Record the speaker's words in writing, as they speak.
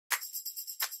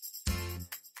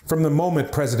From the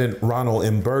moment President Ronald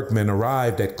M. Berkman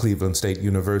arrived at Cleveland State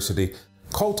University,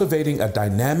 cultivating a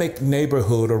dynamic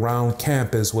neighborhood around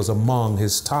campus was among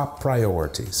his top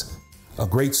priorities. A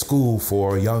great school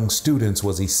for young students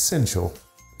was essential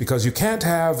because you can't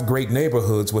have great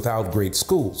neighborhoods without great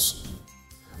schools.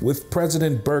 With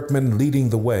President Berkman leading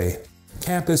the way,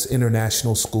 Campus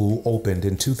International School opened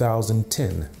in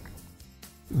 2010.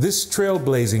 This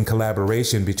trailblazing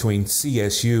collaboration between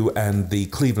CSU and the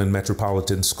Cleveland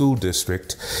Metropolitan School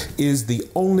District is the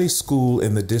only school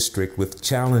in the district with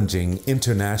challenging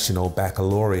international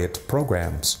baccalaureate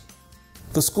programs.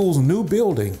 The school's new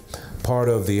building, part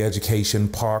of the education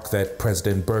park that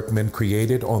President Berkman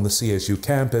created on the CSU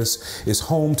campus, is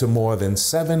home to more than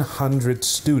 700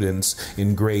 students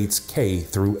in grades K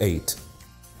through 8.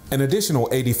 An additional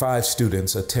 85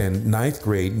 students attend 9th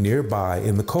grade nearby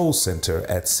in the Cole Center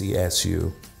at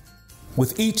CSU.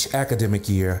 With each academic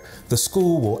year, the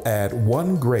school will add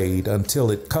one grade until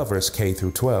it covers K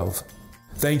through 12.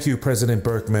 Thank you, President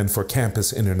Berkman, for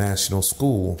Campus International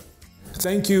School.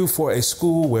 Thank you for a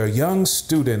school where young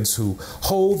students who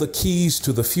hold the keys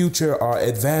to the future are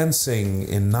advancing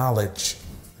in knowledge.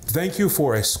 Thank you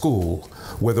for a school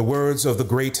where the words of the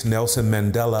great Nelson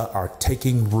Mandela are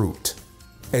taking root.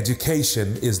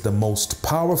 Education is the most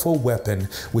powerful weapon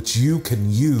which you can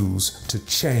use to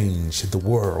change the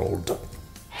world.